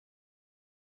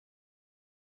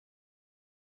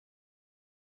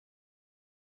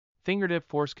Fingertip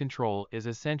force control is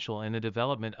essential in the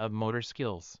development of motor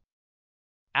skills.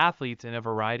 Athletes in a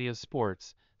variety of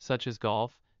sports, such as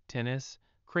golf, tennis,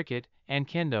 cricket, and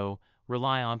kendo,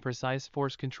 rely on precise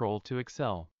force control to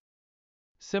excel.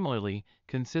 Similarly,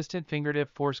 consistent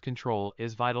fingertip force control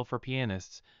is vital for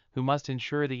pianists, who must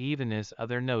ensure the evenness of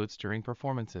their notes during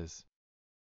performances.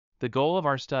 The goal of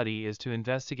our study is to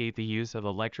investigate the use of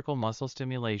electrical muscle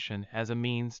stimulation as a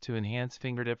means to enhance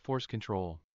fingertip force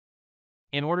control.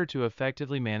 In order to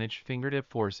effectively manage fingertip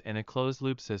force in a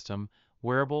closed-loop system,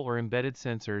 wearable or embedded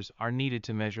sensors are needed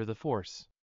to measure the force.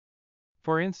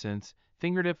 For instance,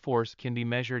 fingertip force can be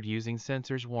measured using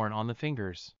sensors worn on the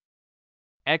fingers.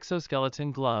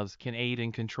 Exoskeleton gloves can aid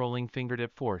in controlling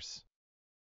fingertip force.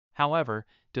 However,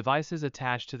 devices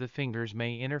attached to the fingers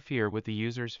may interfere with the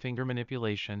user's finger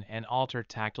manipulation and alter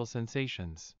tactile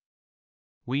sensations.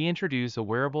 We introduce a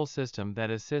wearable system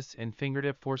that assists in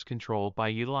fingertip force control by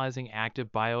utilizing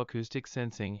active bioacoustic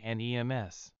sensing and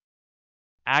EMS.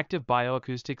 Active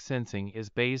bioacoustic sensing is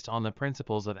based on the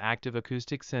principles of active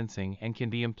acoustic sensing and can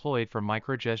be employed for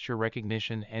microgesture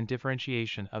recognition and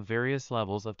differentiation of various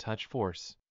levels of touch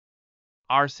force.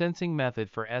 Our sensing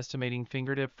method for estimating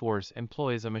fingertip force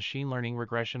employs a machine learning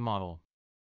regression model.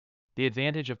 The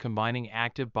advantage of combining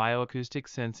active bioacoustic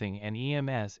sensing and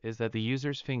EMS is that the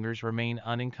user's fingers remain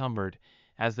unencumbered,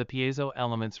 as the piezo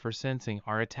elements for sensing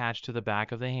are attached to the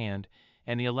back of the hand,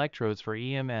 and the electrodes for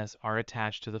EMS are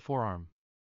attached to the forearm.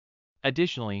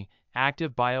 Additionally,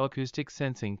 active bioacoustic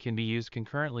sensing can be used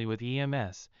concurrently with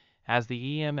EMS, as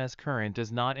the EMS current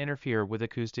does not interfere with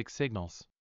acoustic signals.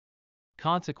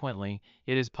 Consequently,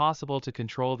 it is possible to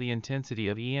control the intensity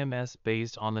of EMS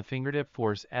based on the fingertip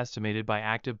force estimated by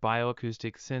active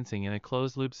bioacoustic sensing in a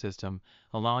closed-loop system,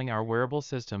 allowing our wearable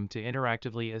system to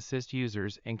interactively assist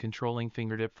users in controlling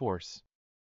fingertip force.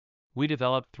 We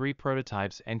developed 3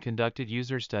 prototypes and conducted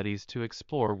user studies to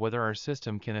explore whether our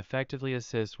system can effectively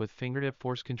assist with fingertip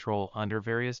force control under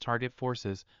various target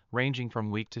forces, ranging from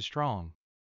weak to strong.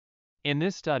 In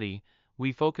this study,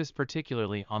 we focused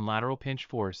particularly on lateral pinch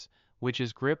force, which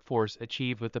is grip force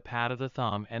achieved with the pad of the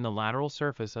thumb and the lateral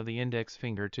surface of the index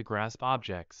finger to grasp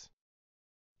objects.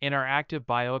 In our active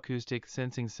bioacoustic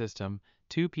sensing system,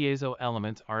 2 piezo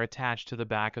elements are attached to the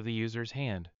back of the user's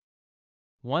hand.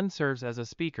 One serves as a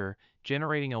speaker,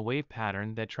 generating a wave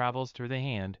pattern that travels through the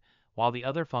hand, while the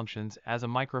other functions as a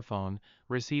microphone,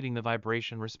 receiving the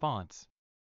vibration response.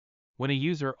 When a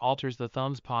user alters the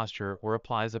thumb's posture or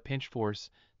applies a pinch force,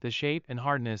 the shape and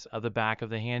hardness of the back of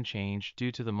the hand change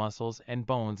due to the muscles and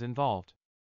bones involved.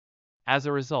 As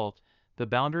a result, the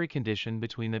boundary condition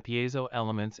between the piezo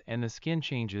elements and the skin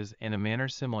changes in a manner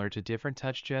similar to different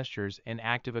touch gestures in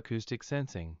active acoustic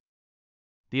sensing.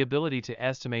 The ability to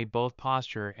estimate both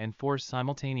posture and force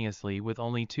simultaneously with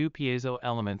only 2 piezo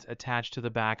elements attached to the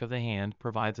back of the hand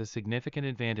provides a significant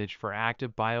advantage for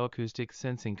active bioacoustic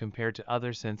sensing compared to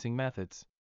other sensing methods.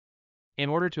 In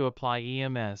order to apply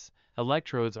EMS,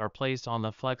 electrodes are placed on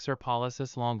the flexor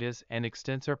pollicis longus and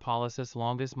extensor pollicis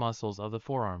longus muscles of the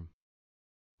forearm.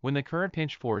 When the current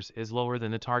pinch force is lower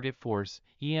than the target force,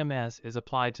 EMS is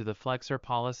applied to the flexor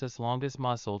pollicis longus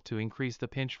muscle to increase the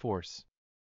pinch force.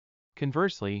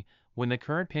 Conversely, when the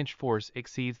current pinch force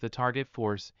exceeds the target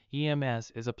force,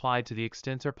 EMS is applied to the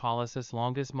extensor pollicis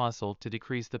longus muscle to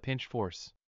decrease the pinch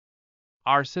force.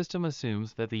 Our system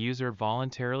assumes that the user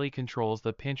voluntarily controls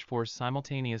the pinch force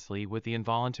simultaneously with the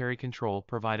involuntary control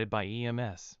provided by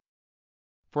EMS.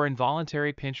 For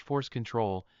involuntary pinch force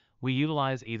control, we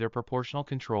utilize either proportional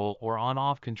control or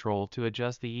on-off control to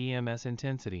adjust the EMS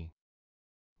intensity.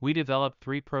 We developed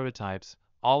 3 prototypes,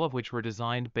 all of which were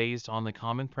designed based on the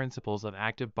common principles of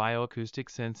active bioacoustic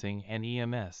sensing and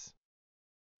EMS.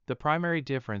 The primary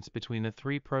difference between the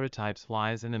 3 prototypes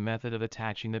lies in the method of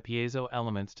attaching the piezo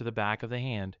elements to the back of the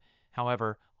hand.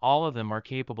 However, all of them are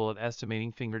capable of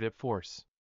estimating fingertip force.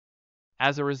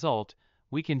 As a result,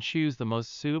 we can choose the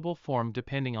most suitable form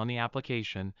depending on the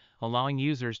application, allowing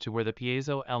users to wear the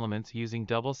piezo elements using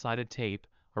double-sided tape,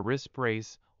 a wrist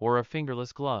brace, or a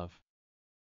fingerless glove.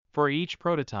 For each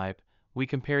prototype, we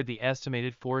compared the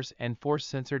estimated force and force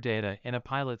sensor data in a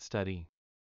pilot study.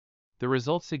 The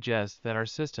results suggest that our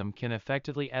system can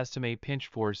effectively estimate pinch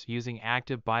force using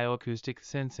active bioacoustic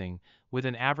sensing with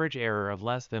an average error of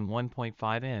less than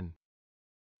 1.5 N.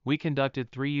 We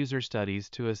conducted 3 user studies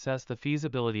to assess the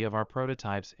feasibility of our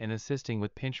prototypes in assisting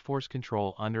with pinch force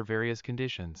control under various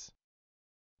conditions.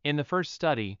 In the first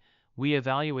study, we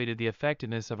evaluated the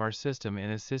effectiveness of our system in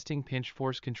assisting pinch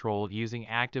force control using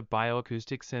active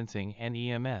bioacoustic sensing and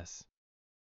EMS.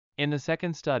 In the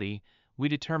second study, we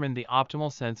determined the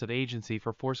optimal sense of agency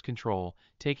for force control,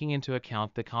 taking into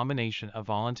account the combination of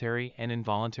voluntary and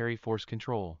involuntary force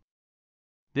control.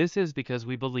 This is because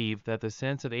we believe that the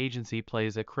sense of agency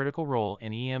plays a critical role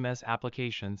in EMS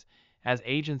applications, as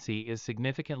agency is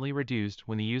significantly reduced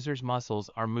when the user's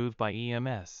muscles are moved by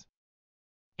EMS.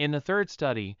 In the third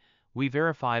study, we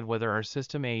verified whether our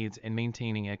system aids in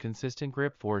maintaining a consistent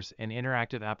grip force in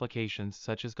interactive applications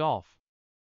such as golf.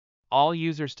 All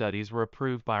user studies were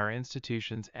approved by our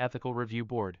institution's Ethical Review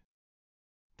Board.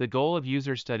 The goal of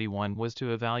User Study 1 was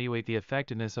to evaluate the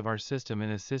effectiveness of our system in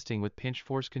assisting with pinch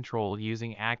force control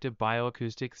using active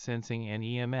bioacoustic sensing and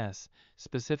EMS,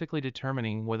 specifically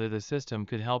determining whether the system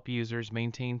could help users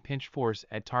maintain pinch force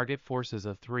at target forces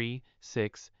of 3,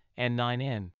 6, and 9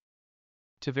 N.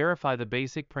 To verify the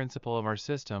basic principle of our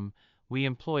system, we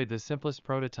employed the simplest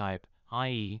prototype,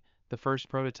 i.e., the first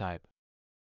prototype.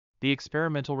 The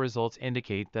experimental results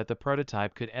indicate that the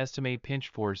prototype could estimate pinch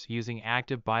force using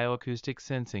active bioacoustic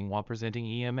sensing while presenting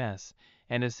EMS,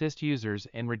 and assist users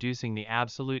in reducing the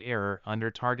absolute error under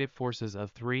target forces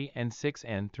of 3 and 6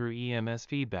 N through EMS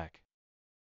feedback.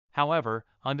 However,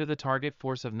 under the target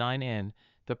force of 9 N,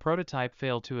 the prototype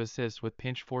failed to assist with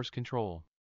pinch force control.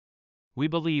 We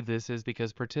believe this is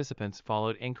because participants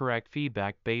followed incorrect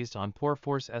feedback based on poor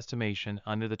force estimation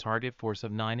under the target force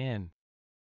of 9 N.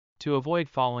 To avoid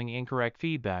following incorrect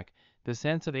feedback, the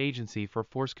sense of agency for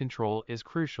force control is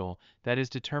crucial, that is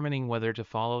determining whether to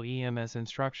follow EMS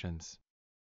instructions.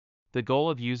 The goal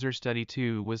of User Study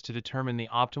 2 was to determine the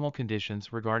optimal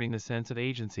conditions regarding the sense of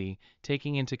agency,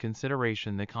 taking into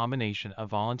consideration the combination of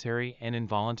voluntary and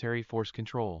involuntary force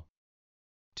control.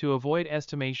 To avoid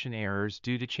estimation errors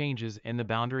due to changes in the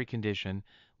boundary condition,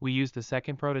 we used the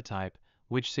second prototype,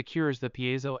 which secures the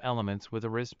piezo elements with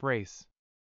a wrist brace.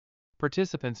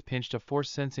 Participants pinched a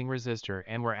force-sensing resistor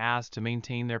and were asked to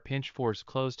maintain their pinch force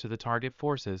close to the target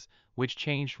forces, which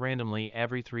changed randomly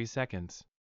every 3 seconds.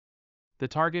 The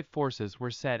target forces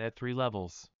were set at 3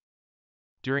 levels.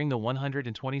 During the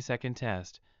 120-second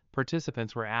test,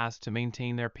 participants were asked to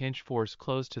maintain their pinch force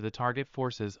close to the target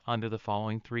forces under the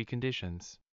following 3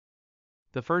 conditions.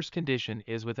 The first condition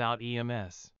is without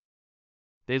EMS.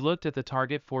 They looked at the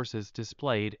target forces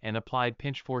displayed and applied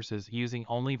pinch forces using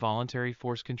only voluntary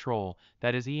force control,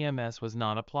 that is, EMS was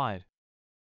not applied.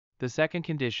 The second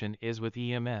condition is with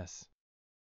EMS.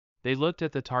 They looked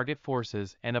at the target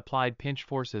forces and applied pinch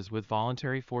forces with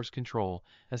voluntary force control,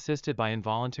 assisted by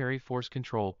involuntary force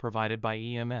control provided by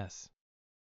EMS.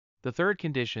 The third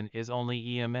condition is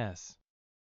only EMS.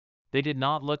 They did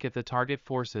not look at the target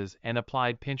forces and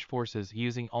applied pinch forces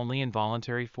using only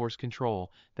involuntary force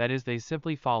control, that is, they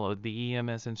simply followed the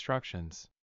EMS instructions.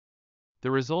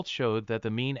 The results showed that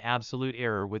the mean absolute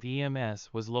error with EMS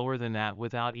was lower than that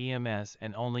without EMS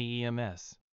and only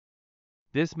EMS.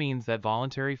 This means that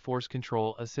voluntary force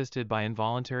control assisted by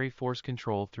involuntary force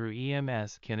control through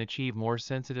EMS can achieve more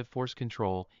sensitive force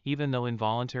control, even though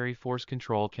involuntary force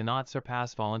control cannot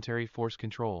surpass voluntary force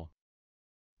control.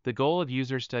 The goal of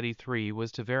User Study 3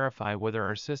 was to verify whether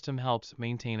our system helps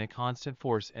maintain a constant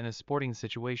force in a sporting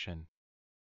situation.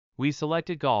 We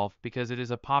selected golf because it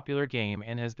is a popular game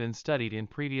and has been studied in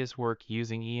previous work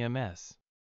using EMS.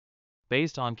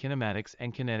 Based on kinematics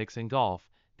and kinetics in golf,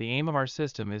 the aim of our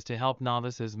system is to help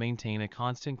novices maintain a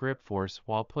constant grip force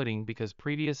while putting, because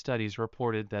previous studies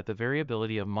reported that the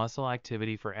variability of muscle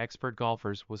activity for expert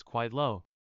golfers was quite low.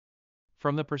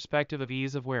 From the perspective of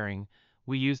ease of wearing,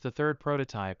 we used the third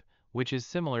prototype, which is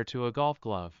similar to a golf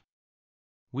glove.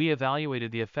 We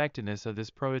evaluated the effectiveness of this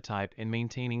prototype in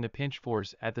maintaining the pinch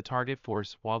force at the target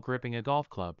force while gripping a golf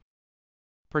club.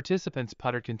 Participants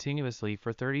puttered continuously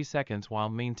for 30 seconds while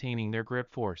maintaining their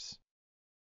grip force.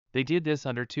 They did this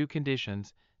under 2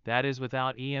 conditions, that is,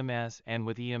 without EMS and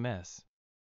with EMS.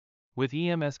 With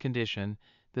EMS condition,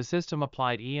 the system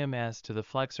applied EMS to the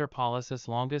flexor pollicis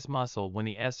longus muscle when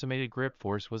the estimated grip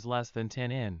force was less than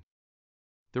 10 N.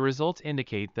 The results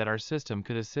indicate that our system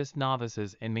could assist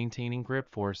novices in maintaining grip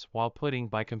force while putting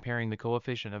by comparing the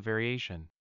coefficient of variation.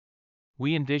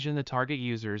 We envision the target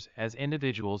users as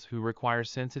individuals who require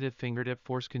sensitive fingertip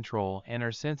force control and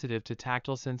are sensitive to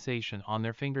tactile sensation on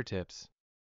their fingertips.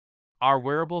 Our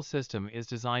wearable system is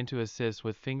designed to assist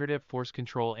with fingertip force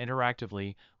control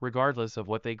interactively, regardless of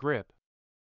what they grip.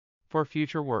 For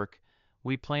future work,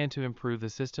 we plan to improve the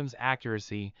system's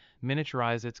accuracy,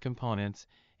 miniaturize its components,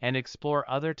 and explore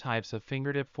other types of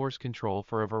fingertip force control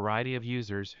for a variety of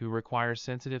users who require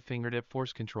sensitive fingertip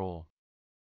force control.